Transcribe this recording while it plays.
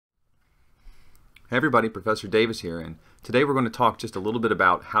Hey everybody, Professor Davis here, and today we're going to talk just a little bit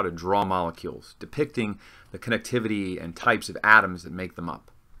about how to draw molecules, depicting the connectivity and types of atoms that make them up.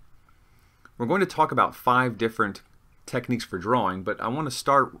 We're going to talk about 5 different techniques for drawing, but I want to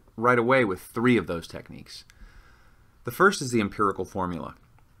start right away with 3 of those techniques. The first is the empirical formula,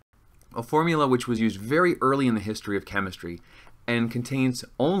 a formula which was used very early in the history of chemistry and contains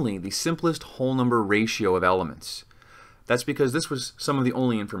only the simplest whole number ratio of elements. That's because this was some of the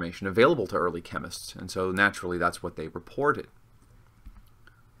only information available to early chemists, and so naturally that's what they reported.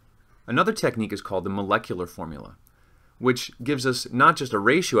 Another technique is called the molecular formula, which gives us not just a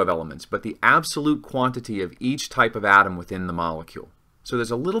ratio of elements, but the absolute quantity of each type of atom within the molecule. So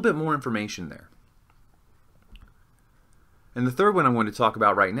there's a little bit more information there. And the third one I'm going to talk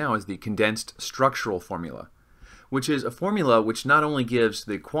about right now is the condensed structural formula, which is a formula which not only gives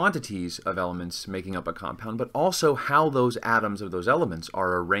the quantities of elements making up a compound, but also how those atoms of those elements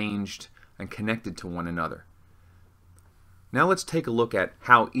are arranged and connected to one another. Now let's take a look at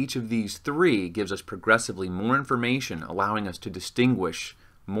how each of these 3 gives us progressively more information, allowing us to distinguish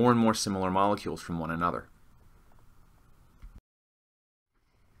more and more similar molecules from one another.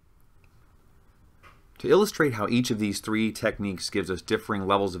 To illustrate how each of these 3 techniques gives us differing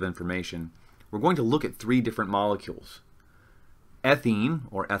levels of information, we're going to look at 3 different molecules: ethene,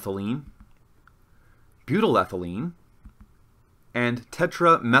 or ethylene, butylethylene, and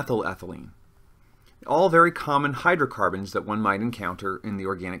tetramethylethyline. All very common hydrocarbons that one might encounter in the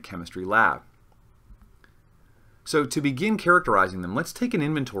organic chemistry lab. So to begin characterizing them, let's take an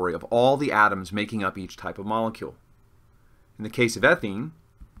inventory of all the atoms making up each type of molecule. In the case of ethene,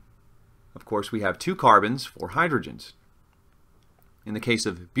 of course, we have 2 carbons, 4 hydrogens. In the case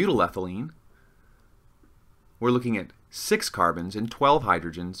of butylethylene, we're looking at 6 carbons and 12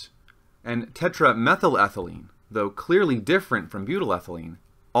 hydrogens, and tetramethylethyline, though clearly different from butylethylene,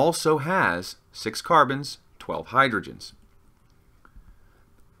 also has 6 carbons, 12 hydrogens.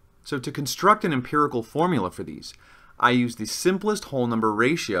 So to construct an empirical formula for these, I use the simplest whole number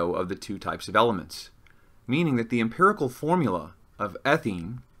ratio of the 2 types of elements, meaning that the empirical formula of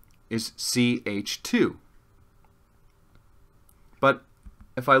ethene is CH2. But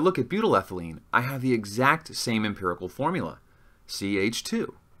if I look at butylethylene, I have the exact same empirical formula,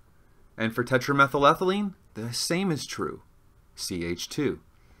 CH2. And for tetramethylethyline, the same is true, CH2.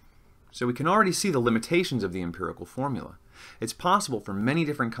 So we can already see the limitations of the empirical formula. It's possible for many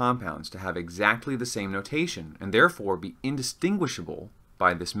different compounds to have exactly the same notation and therefore be indistinguishable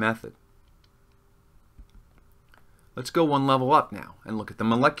by this method. Let's go one level up now and look at the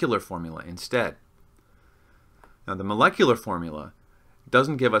molecular formula instead. Now the molecular formula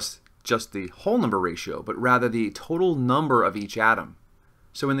doesn't give us just the whole number ratio, but rather the total number of each atom.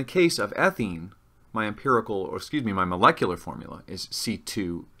 So in the case of ethene, my molecular formula is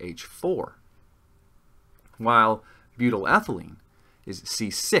C2H4, while butylethylene is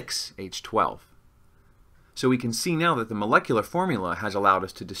C6H12. So we can see now that the molecular formula has allowed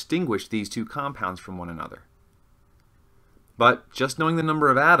us to distinguish these 2 compounds from one another. But just knowing the number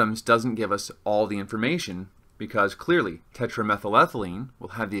of atoms doesn't give us all the information, because clearly tetramethylethylene will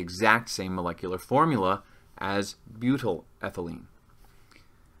have the exact same molecular formula as butylethylene.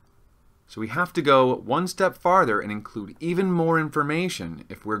 So we have to go one step farther and include even more information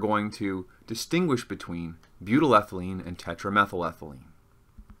if we're going to distinguish between butylethylene and tetramethylethylene.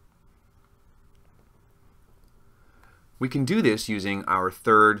 We can do this using our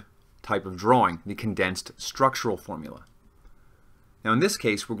 3rd type of drawing, the condensed structural formula. Now in this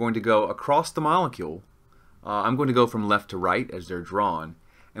case, we're going to go across the molecule. I'm going to go from left to right as they're drawn,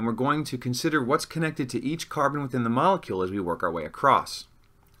 and we're going to consider what's connected to each carbon within the molecule as we work our way across.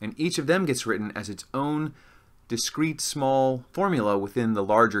 And each of them gets written as its own discrete small formula within the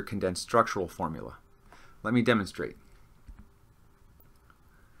larger condensed structural formula. Let me demonstrate.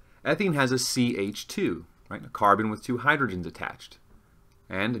 Ethene has a CH2, right? A carbon with 2 hydrogens attached.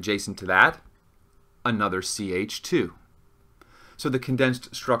 And adjacent to that, another CH2. So the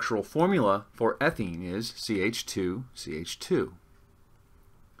condensed structural formula for ethene is CH2CH2.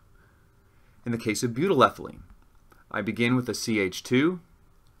 In the case of butylethylene, I begin with a CH2.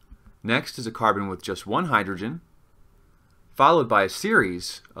 Next is a carbon with just 1 hydrogen, followed by a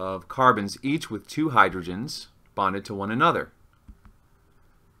series of carbons each with 2 hydrogens bonded to one another.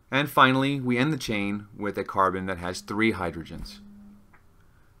 And finally, we end the chain with a carbon that has 3 hydrogens.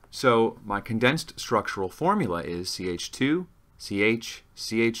 So my condensed structural formula is CH2, CH,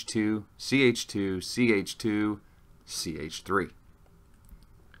 CH2, CH2, CH2, CH3.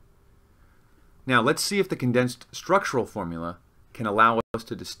 Now let's see if the condensed structural formula can allow us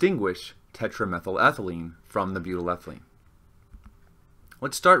to distinguish tetramethylethylene from the butylethylene.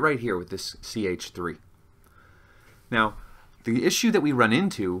 Let's start right here with this CH3. Now, the issue that we run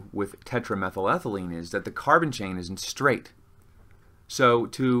into with tetramethylethyline is that the carbon chain isn't straight. So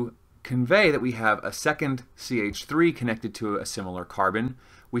to convey that we have a second CH3 connected to a similar carbon,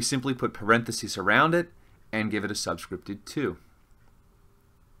 we simply put parentheses around it and give it a subscripted 2.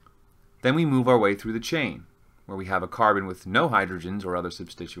 Then we move our way through the chain, where we have a carbon with no hydrogens or other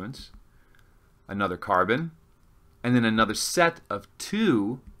substituents, another carbon, and then another set of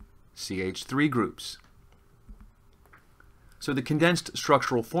 2 CH3 groups. So the condensed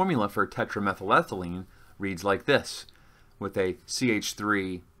structural formula for tetramethylethyline reads like this, with a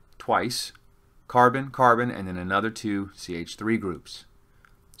CH3 twice, carbon, carbon, and then another 2 CH3 groups.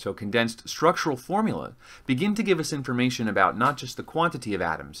 So condensed structural formula begin to give us information about not just the quantity of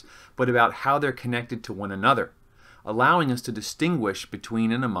atoms, but about how they're connected to one another, allowing us to distinguish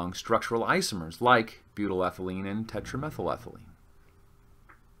between and among structural isomers like butylethylene and tetramethylethyline.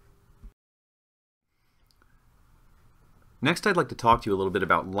 Next, I'd like to talk to you a little bit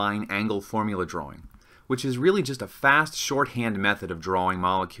about line angle formula drawing, which is really just a fast shorthand method of drawing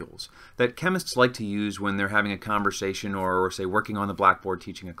molecules that chemists like to use when they're having a conversation or say working on the blackboard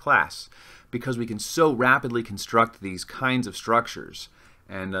teaching a class, because we can so rapidly construct these kinds of structures,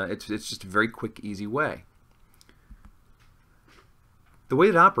 and it's just a very quick, easy way. The way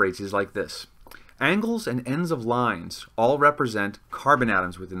it operates is like this. Angles and ends of lines all represent carbon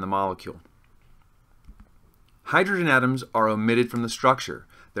atoms within the molecule. Hydrogen atoms are omitted from the structure.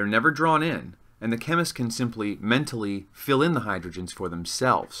 They're never drawn in, and the chemist can simply mentally fill in the hydrogens for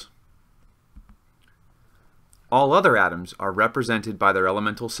themselves. All other atoms are represented by their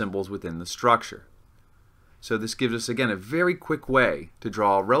elemental symbols within the structure. So this gives us, again, a very quick way to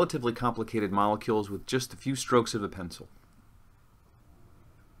draw relatively complicated molecules with just a few strokes of a pencil.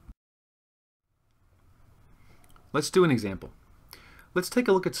 Let's do an example. Let's take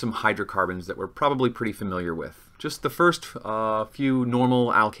a look at some hydrocarbons that we're probably pretty familiar with. Just the first few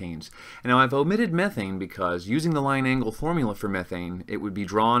normal alkanes. And now I've omitted methane because using the line angle formula for methane, it would be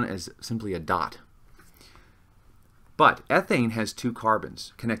drawn as simply a dot. But ethane has 2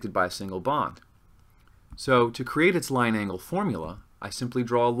 carbons connected by a single bond. So to create its line angle formula, I simply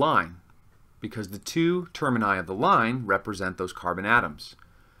draw a line because the 2 termini of the line represent those carbon atoms.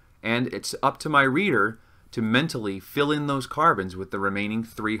 And it's up to my reader to mentally fill in those carbons with the remaining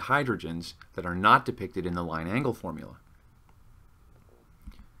 3 hydrogens that are not depicted in the line angle formula.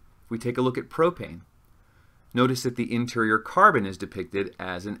 If we take a look at propane, notice that the interior carbon is depicted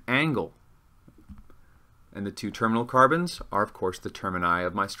as an angle. And the 2 terminal carbons are, of course, the termini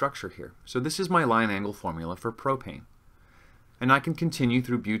of my structure here. So this is my line angle formula for propane. And I can continue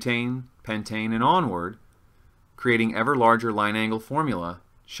through butane, pentane, and onward, creating ever larger line angle formula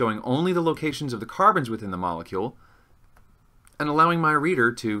showing only the locations of the carbons within the molecule and allowing my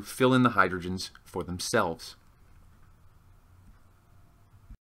reader to fill in the hydrogens for themselves.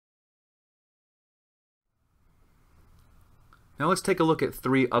 Now let's take a look at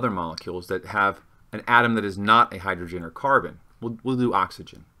 3 other molecules that have an atom that is not a hydrogen or carbon. We'll do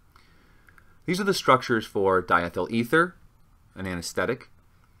oxygen. These are the structures for diethyl ether, an anesthetic,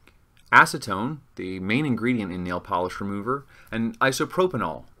 acetone, the main ingredient in nail polish remover, and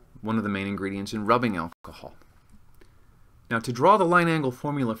isopropanol, one of the main ingredients in rubbing alcohol. Now to draw the line angle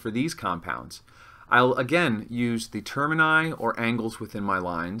formula for these compounds, I'll again use the termini or angles within my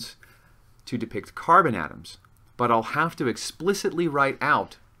lines to depict carbon atoms, but I'll have to explicitly write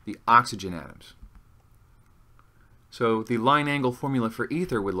out the oxygen atoms. So the line angle formula for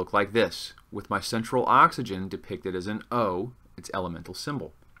ether would look like this, with my central oxygen depicted as an O, its elemental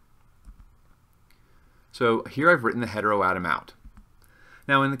symbol. So here I've written the heteroatom out.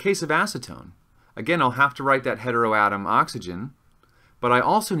 Now in the case of acetone, again I'll have to write that heteroatom oxygen, but I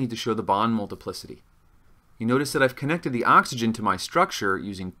also need to show the bond multiplicity. You notice that I've connected the oxygen to my structure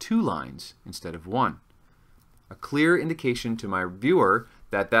using 2 lines instead of 1. A clear indication to my viewer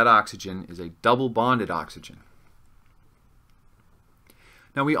that that oxygen is a double bonded oxygen.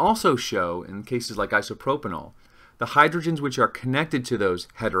 Now we also show, in cases like isopropanol, the hydrogens which are connected to those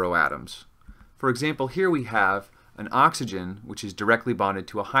heteroatoms. For example, here we have an oxygen which is directly bonded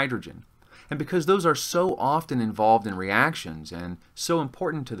to a hydrogen. And because those are so often involved in reactions and so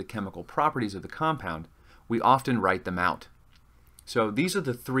important to the chemical properties of the compound, we often write them out. So these are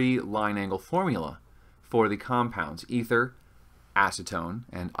the 3 line angle formula for the compounds ether, acetone,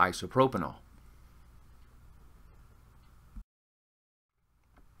 and isopropanol.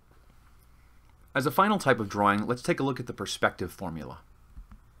 As a final type of drawing, let's take a look at the perspective formula.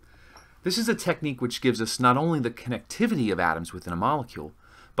 This is a technique which gives us not only the connectivity of atoms within a molecule,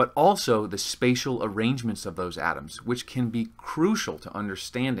 but also the spatial arrangements of those atoms, which can be crucial to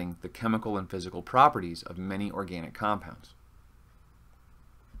understanding the chemical and physical properties of many organic compounds.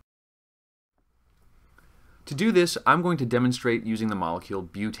 To do this, I'm going to demonstrate using the molecule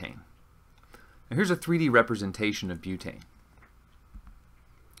butane. Now here's a 3D representation of butane.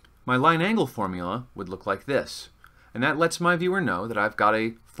 My line angle formula would look like this, and that lets my viewer know that I've got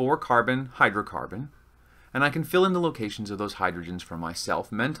a 4-carbon hydrocarbon, and I can fill in the locations of those hydrogens for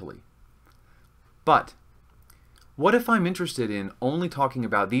myself mentally. But what if I'm interested in only talking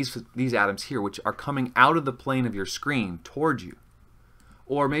about these atoms here, which are coming out of the plane of your screen toward you?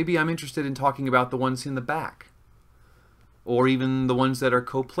 Or maybe I'm interested in talking about the ones in the back, or even the ones that are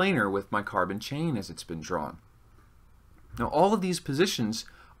coplanar with my carbon chain as it's been drawn. Now all of these positions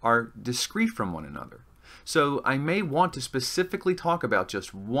are discrete from one another. So I may want to specifically talk about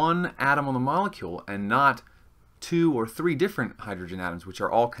just one atom on the molecule and not 2 or 3 different hydrogen atoms which are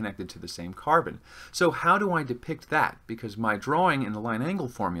all connected to the same carbon. So how do I depict that? Because my drawing in the line angle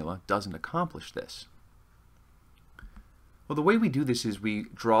formula doesn't accomplish this. Well, the way we do this is we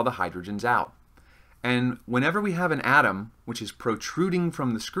draw the hydrogens out. And whenever we have an atom which is protruding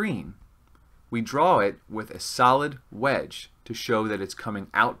from the screen, we draw it with a solid wedge to show that it's coming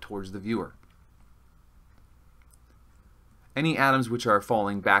out towards the viewer. Any atoms which are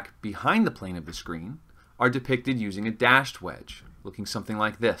falling back behind the plane of the screen are depicted using a dashed wedge, looking something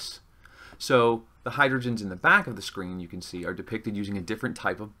like this. So the hydrogens in the back of the screen, you can see, are depicted using a different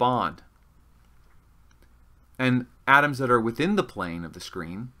type of bond. And atoms that are within the plane of the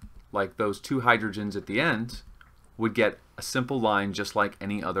screen, like those 2 hydrogens at the end, would get a simple line just like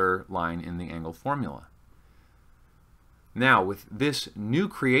any other line in the angle formula. Now, with this new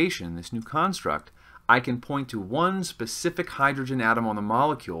creation, this new construct, I can point to one specific hydrogen atom on the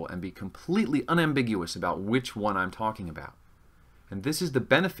molecule and be completely unambiguous about which one I'm talking about. And this is the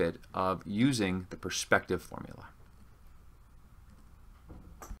benefit of using the perspective formula.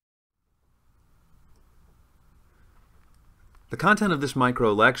 The content of this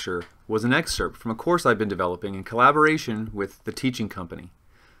micro lecture was an excerpt from a course I've been developing in collaboration with the teaching company.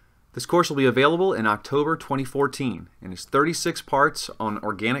 This course will be available in October 2014 and is 36 parts on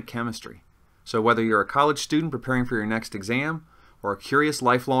organic chemistry. So whether you're a college student preparing for your next exam or a curious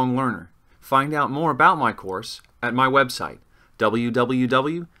lifelong learner, find out more about my course at my website,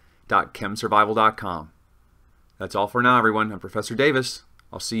 www.chemsurvival.com. That's all for now, everyone. I'm Professor Davis.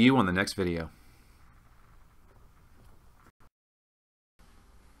 I'll see you on the next video.